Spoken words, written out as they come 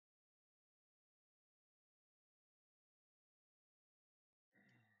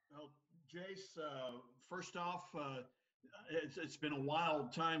Jace, first off, it's been a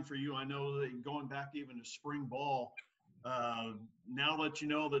wild time for you. I know that going back even to spring ball. Now that you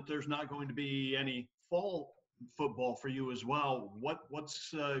know that there's not going to be any fall football for you as well,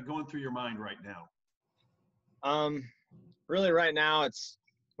 what's going through your mind right now? Really right now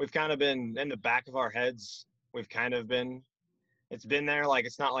we've kind of been in the back of our heads. It's been there. Like,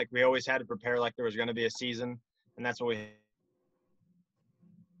 it's not like we always had to prepare like there was going to be a season, and that's what we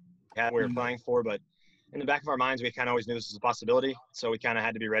were playing for. But in the back of our minds, we kind of always knew this was a possibility, so we kind of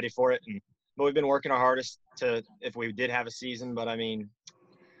had to be ready for it. But we've been working our hardest if we did have a season. But I mean,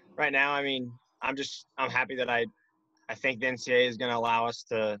 right now, I'm happy that I think the NCAA is going to allow us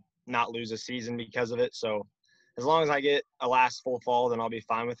to not lose a season because of it. So as long as I get a last full fall, then I'll be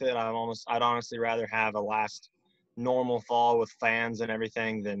fine with it. I'd honestly rather have a last normal fall with fans and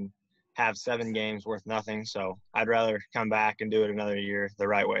everything than have 7 games worth nothing. So I'd rather come back and do it another year the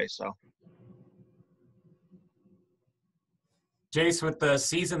right way. So. Jace, with the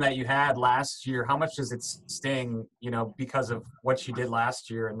season that you had last year, how much does it sting, because of what you did last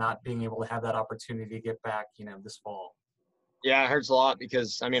year and not being able to have that opportunity to get back, this fall? Yeah, it hurts a lot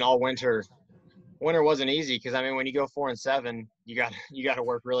because, all winter wasn't easy because, when you go 4-7, you got to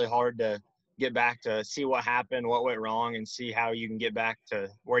work really hard to get back to see what happened, what went wrong, and see how you can get back to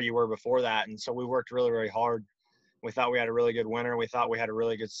where you were before that. And so we worked really, really hard. We thought we had a really good winter. We thought we had a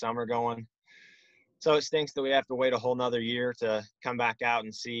really good summer going. So it stinks that we have to wait a whole nother year to come back out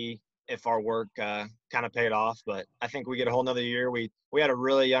and see if our work kind of paid off. But I think we get a whole nother year. We had a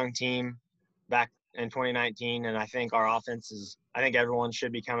really young team back in 2019, and I think our offense I think everyone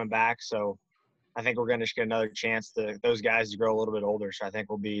should be coming back. So I think we're going to just get another chance those guys to grow a little bit older. So I think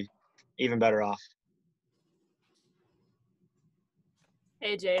we'll be even better off.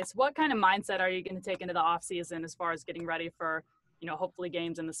 Hey, Jace, what kind of mindset are you going to take into the off season as far as getting ready for, hopefully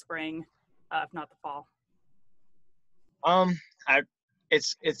games in the spring, if not the fall?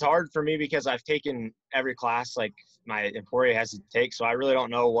 It's hard for me because I've taken every class like my Emporia has to take, so I really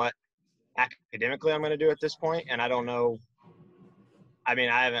don't know what academically I'm going to do at this point, and I don't know. I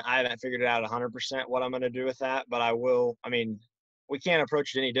haven't figured it out 100% what I'm going to do with that, but I will. We can't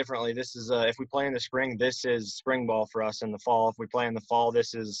approach it any differently. This is if we play in the spring, this is spring ball for us. In the fall, if we play in the fall,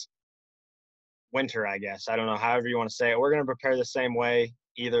 this is winter, I guess. I don't know, however you want to say it. We're going to prepare the same way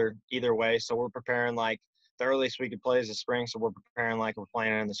either way. So we're preparing like the earliest we could play is the spring, so we're preparing like we're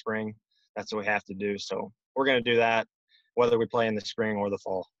playing in the spring. That's what we have to do. So we're going to do that whether we play in the spring or the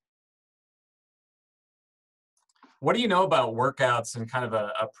fall. What do you know about workouts and kind of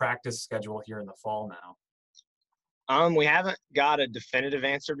a practice schedule here in the fall now? We haven't got a definitive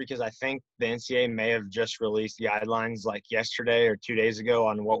answer because I think the NCAA may have just released guidelines like yesterday or 2 days ago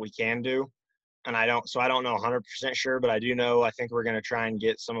on what we can do. And I don't know 100% sure, but I do know I think we're going to try and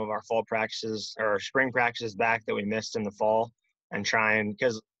get some of our fall practices or spring practices back that we missed in the fall and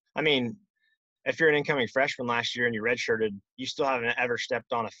because, if you're an incoming freshman last year and you redshirted, you still haven't ever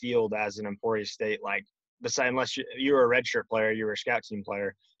stepped on a field as an Emporia State, unless you were a redshirt player, you were a scout team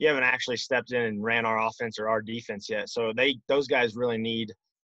player, you haven't actually stepped in and ran our offense or our defense yet. So those guys really need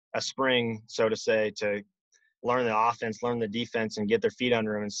a spring, so to say, to learn the offense, learn the defense, and get their feet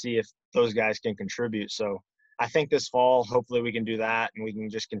under them and see if those guys can contribute. So I think this fall, hopefully we can do that and we can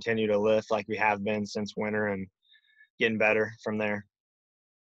just continue to lift like we have been since winter and getting better from there.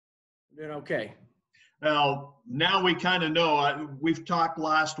 Doing okay. Well, now we kind of know. We've talked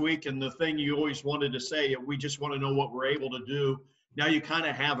last week, and the thing you always wanted to say, we just want to know what we're able to do. Now you kind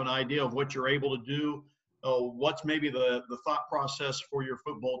of have an idea of what you're able to do. What's maybe the thought process for your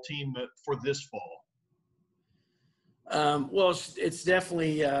football team for this fall? Well, it's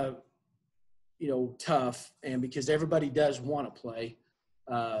definitely, tough, and because everybody does want to play.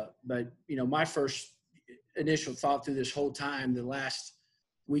 But, my first initial thought through this whole time, the last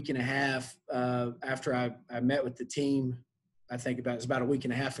week and a half after I met with the team, I think it's about a week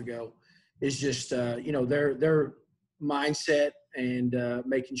and a half ago, is just, their mindset and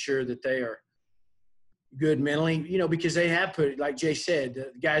making sure that they are good mentally, because they have like Jay said,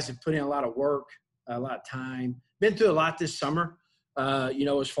 the guys have put in a lot of work, a lot of time, been through a lot this summer,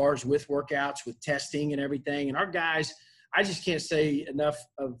 as far as with workouts, with testing and everything. And our guys, I just can't say enough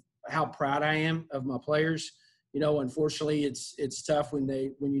of how proud I am of my players. Unfortunately, it's tough when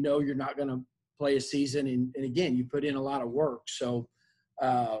you're not going to play a season. And again, you put in a lot of work. So,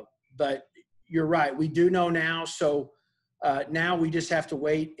 but you're right. We do know now. So now we just have to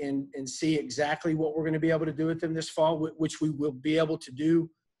wait and see exactly what we're going to be able to do with them this fall, which we will be able to do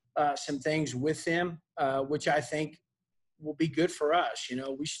some things with them, which I think will be good for us.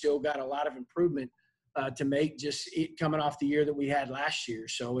 We still got a lot of improvement to make just coming off the year that we had last year.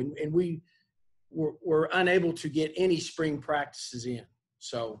 So, and we were unable to get any spring practices in.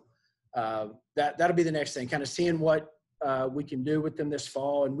 So that'll be the next thing, kind of seeing what we can do with them this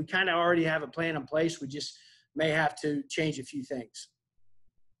fall. And we kind of already have a plan in place. We just may have to change a few things.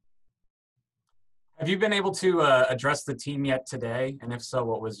 Have you been able to address the team yet today? And if so,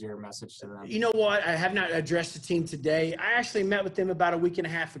 what was your message to them? You know what? I have not addressed the team today. I actually met with them about a week and a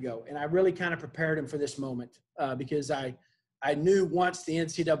half ago, and I really kind of prepared them for this moment because I knew once the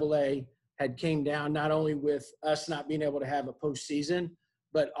NCAA had came down, not only with us not being able to have a postseason,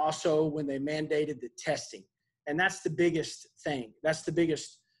 but also when they mandated the testing. And that's the biggest thing. That's the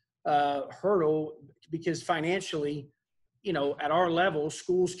biggest hurdle because financially, at our level,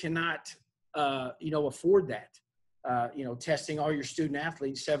 schools cannot afford that, testing all your student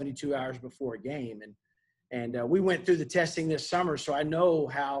athletes 72 hours before a game. And we went through the testing this summer, so I know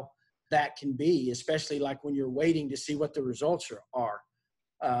how that can be, especially like when you're waiting to see what the results are.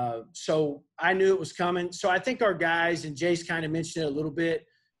 So I knew it was coming. So I think our guys, and Jace kind of mentioned it a little bit,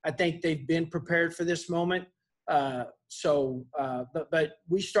 I think they've been prepared for this moment. But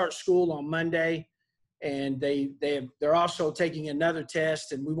we start school on Monday. And they're also taking another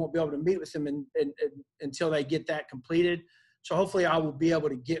test, and we won't be able to meet with them until they get that completed. So hopefully I will be able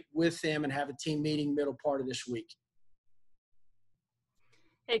to get with them and have a team meeting middle part of this week.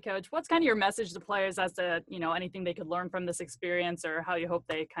 Hey, Coach, what's kind of your message to players as to, anything they could learn from this experience or how you hope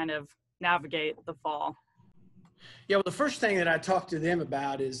they kind of navigate the fall? Yeah, well, the first thing that I talked to them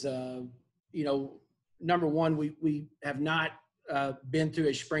about is, number one, we have not been through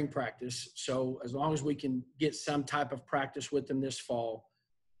a spring practice. So as long as we can get some type of practice with them this fall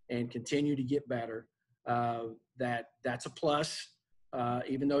and continue to get better, that's a plus,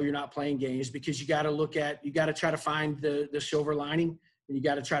 even though you're not playing games, because you got to try to find the silver lining, and you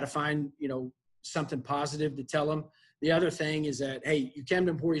got to try to find, something positive to tell them. The other thing is that, hey, you came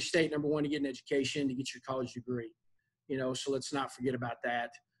to Emporia State, number one, to get an education, to get your college degree, so let's not forget about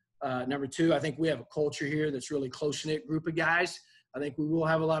that. Number two, I think we have a culture here that's really close-knit group of guys. I think we will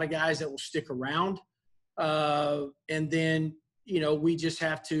have a lot of guys that will stick around. And then, we just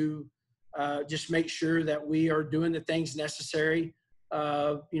have to just make sure that we are doing the things necessary,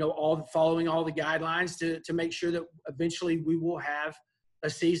 following all the guidelines to make sure that eventually we will have a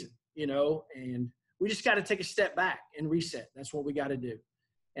season, and we just got to take a step back and reset. That's what we got to do.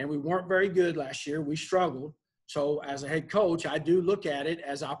 And we weren't very good last year. We struggled. So as a head coach, I do look at it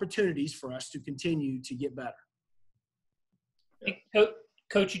as opportunities for us to continue to get better.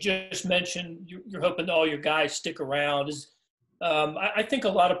 Coach, you just mentioned you're hoping all your guys stick around. I think a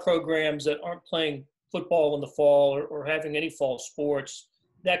lot of programs that aren't playing football in the fall or having any fall sports,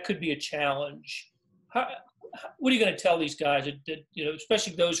 that could be a challenge. What are you going to tell these guys, that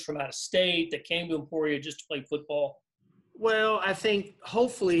especially those from out of state that came to Emporia just to play football? Well, I think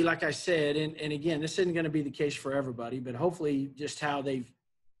hopefully, like I said, and again, this isn't going to be the case for everybody, but hopefully just how they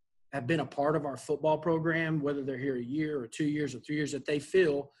have been a part of our football program, whether they're here a year or 2 years or 3 years, that they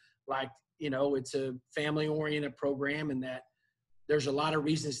feel like, it's a family-oriented program and that there's a lot of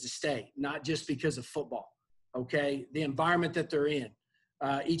reasons to stay, not just because of football, okay? The environment that they're in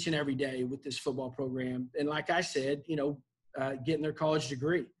each and every day with this football program. And like I said, getting their college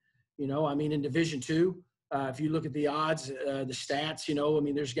degree. In Division II, if you look at the odds, the stats,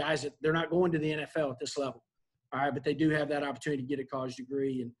 there's guys that they're not going to the NFL at this level. All right, but they do have that opportunity to get a college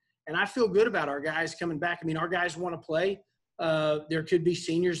degree. And I feel good about our guys coming back. Our guys want to play. There could be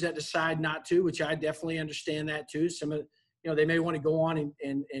seniors that decide not to, which I definitely understand that too. Some of, they may want to go on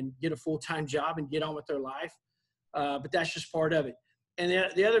and get a full-time job and get on with their life. But that's just part of it. And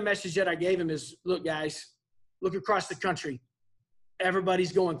the other message that I gave him is, look, guys, look across the country.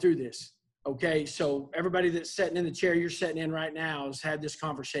 Everybody's going through this. Okay, so everybody that's sitting in the chair you're sitting in right now has had this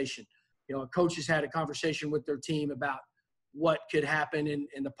conversation. A coach has had a conversation with their team about what could happen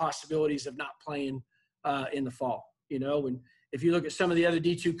and the possibilities of not playing in the fall. And if you look at some of the other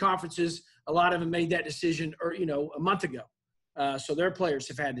D2 conferences, a lot of them made that decision, a month ago. So their players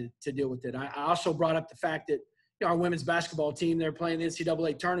have had to deal with it. I also brought up the fact that our women's basketball team, they're playing the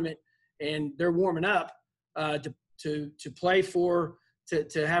NCAA tournament and they're warming up to play for.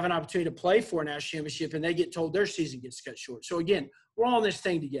 To have an opportunity to play for a national championship, and they get told their season gets cut short. So again, we're all in this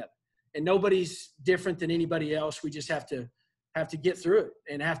thing together, and nobody's different than anybody else. We just have to get through it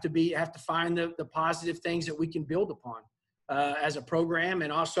and have to find the positive things that we can build upon as a program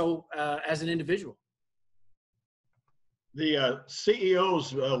and also as an individual. The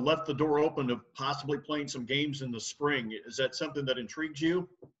CEOs left the door open to possibly playing some games in the spring. Is that something that intrigues you?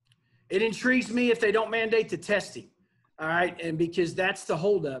 It intrigues me if they don't mandate the testing. All right, and because that's the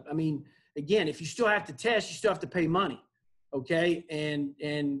holdup. again, if you still have to test, you still have to pay money. Okay.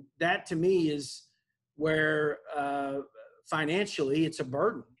 And that to me is where financially it's a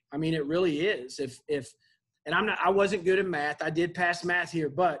burden. I mean, it really is. And I wasn't good at math. I did pass math here,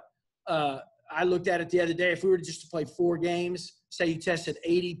 but I looked at it the other day. If we were just to play 4 games, say you tested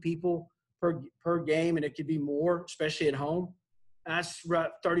 80 people per game, and it could be more, especially at home, that's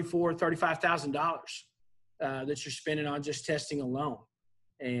 $34,000, $35,000 that you're spending on just testing alone.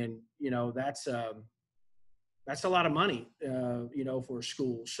 And, that's a lot of money, for a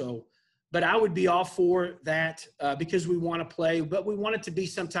school. So, but I would be all for that because we want to play, but we want it to be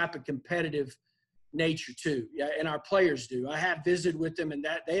some type of competitive nature too. Yeah, and our players do. I have visited with them, and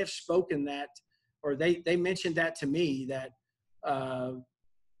that they have spoken that, or they mentioned that to me, that that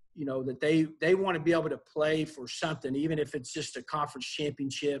they want to be able to play for something, even if it's just a conference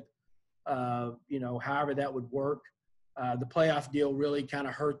championship. However that would work. The playoff deal really kind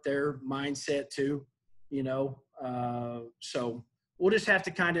of hurt their mindset too. So we'll just have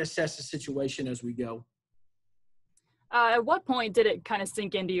to kind of assess the situation as we go. At what point did it kind of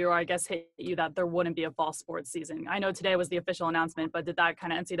sink into you, or I guess hit you, that there wouldn't be a fall sports season? I know today was the official announcement, but did that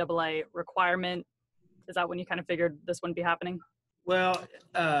kind of NCAA requirement, is that when you kind of figured this wouldn't be happening? Well,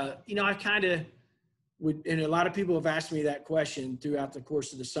 I kind of would, and a lot of people have asked me that question throughout the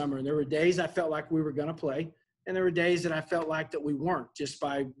course of the summer. And there were days I felt like we were going to play, and there were days that I felt like that we weren't, just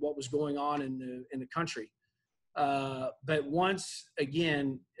by what was going on in the country. But once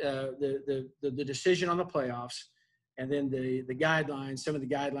again, the decision on the playoffs, and then the guidelines, some of the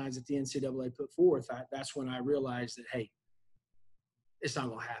guidelines that the NCAA put forth, that's when I realized that, hey, it's not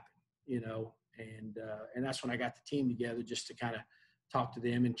going to happen, and that's when I got the team together just to kind of talk to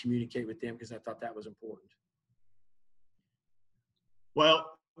them and communicate with them, because I thought that was important.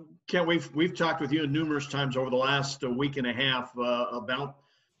 Well, Kent, we've talked with you numerous times over the last week and a half about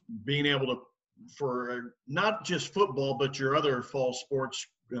being able to, for not just football, but your other fall sports,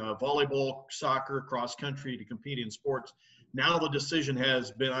 volleyball, soccer, cross country, to compete in sports. Now the decision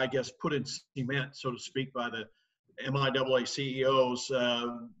has been, I guess, put in cement, so to speak, by the MIAA CEOs.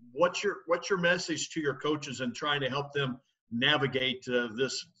 What's your message to your coaches in trying to help them navigate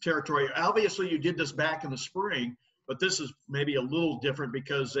this territory? Obviously, you did this back in the spring, but this is maybe a little different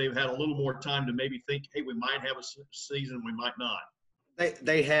because they've had a little more time to maybe think, hey, we might have a season, we might not.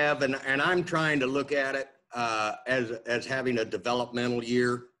 They have, and I'm trying to look at it as having a developmental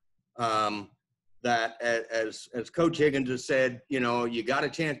year. That as Coach Higgins has said, you got a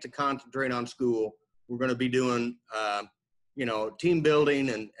chance to concentrate on school. We're going to be doing, team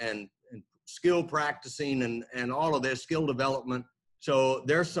building and skill practicing and all of this, skill development. So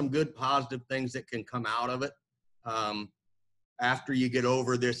there's some good positive things that can come out of it after you get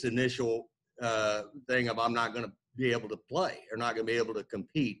over this initial thing of I'm not going to be able to play or not going to be able to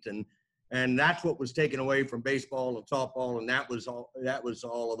compete. And that's what was taken away from baseball and softball. And that was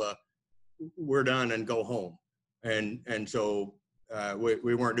all of a, we're done and go home. And so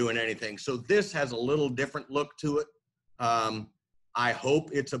we weren't doing anything. So this has a little different look to it. I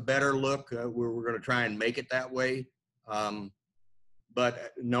hope it's a better look. We're going to try and make it that way.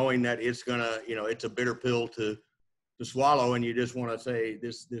 But knowing that it's going to, it's a bitter pill to swallow, and you just want to say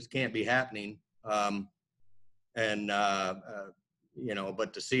this can't be happening. But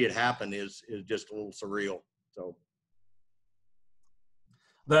to see it happen is just a little surreal. So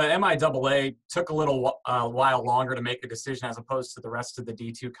the MIAA took a little while longer to make a decision as opposed to the rest of the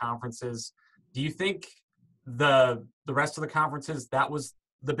D2 conferences. Do you think the rest of the conferences, that was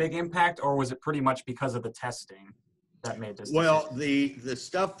the big impact, or was it pretty much because of the testing that made this decision? Well, the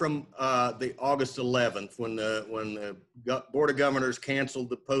stuff from the August 11th, when the Board of Governors canceled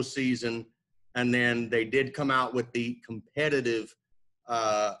the postseason, and then they did come out with the competitive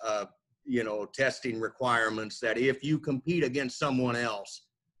testing requirements that if you compete against someone else,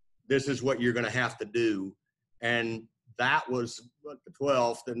 this is what you're going to have to do. And that was the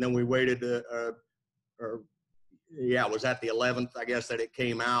 12th. And then we waited, it was at the 11th, I guess, that it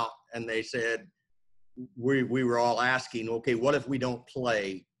came out. And they said, we were all asking, okay, what if we don't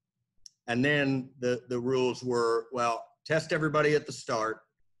play? And then the rules were, well, test everybody at the start,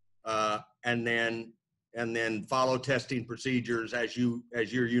 and then follow testing procedures as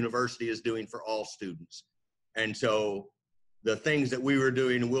your university is doing for all students. And so the things that we were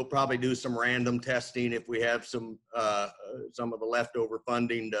doing, we'll probably do some random testing if we have some of the leftover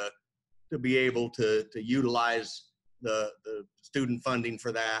funding to be able to utilize the student funding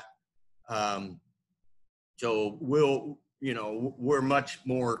for that. So we're much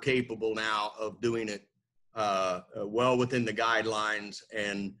more capable now of doing it well within the guidelines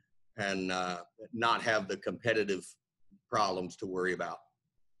and not have the competitive problems to worry about.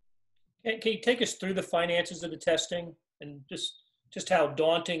 Can you take us through the finances of the testing and just how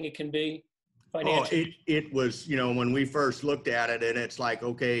daunting it can be financially? It was, when we first looked at it, and it's like,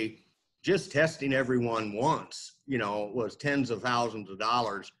 okay, just testing everyone once, was tens of thousands of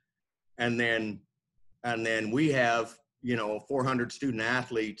dollars. And then we have, 400 student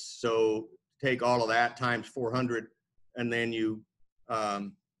athletes. So take all of that times 400. And then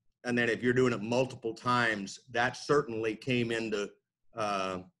and then if you're doing it multiple times, that certainly came it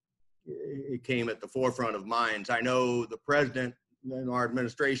came at the forefront of minds. I know the president and our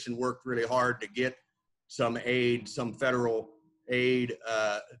administration worked really hard to get some aid, some federal aid,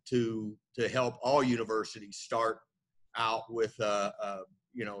 to help all universities start out with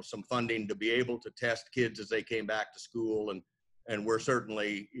some funding to be able to test kids as they came back to school. And we're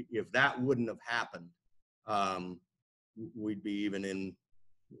certainly, if that wouldn't have happened, we'd be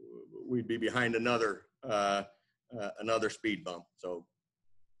behind another speed bump. So,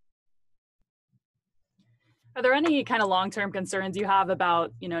 are there any kind of long-term concerns you have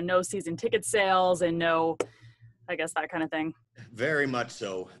about, no season ticket sales and I guess that kind of thing? Very much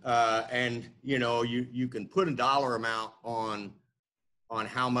so. And, you can put a dollar amount on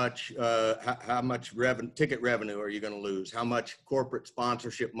how much ticket revenue are you going to lose? How much corporate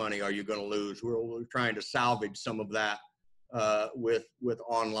sponsorship money are you going to lose? We're trying to salvage some of that with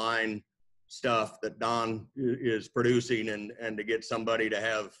online stuff that Don is producing, and to get somebody to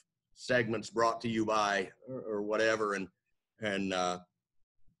have segments brought to you by or whatever, and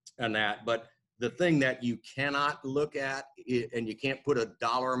that. But the thing that you cannot look at, and you can't put a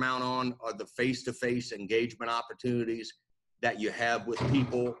dollar amount on, are the face-to-face engagement opportunities that you have with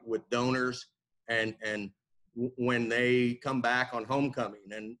people, with donors, and when they come back on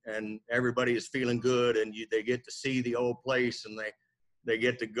homecoming, and everybody is feeling good, and they get to see the old place, and they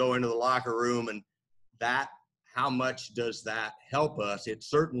get to go into the locker room, and that, how much does that help us? It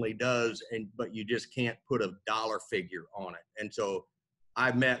certainly does, but you just can't put a dollar figure on it. And so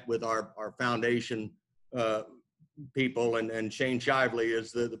I've met with our foundation people, and Shane Shively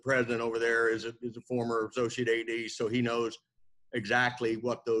is the president over there, is a former associate AD, so he knows exactly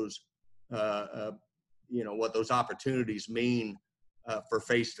what those what those opportunities mean for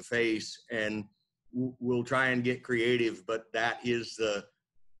face-to-face, and we'll try and get creative, but that is a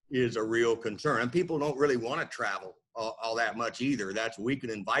real concern. And people don't really want to travel all that much either. We can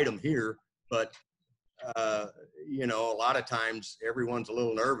invite them here, but a lot of times everyone's a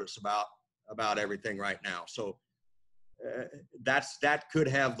little nervous about everything right now. So that could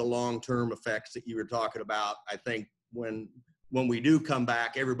have the long-term effects that you were talking about. I think when we do come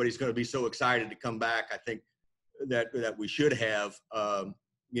back, everybody's going to be so excited to come back. I think that we should have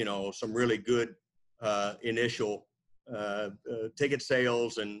some really good initial ticket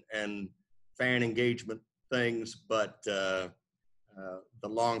sales and fan engagement things, but the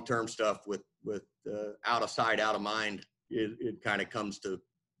long-term stuff with out of sight, out of mind, it kind of comes to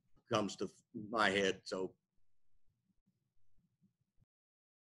my head. So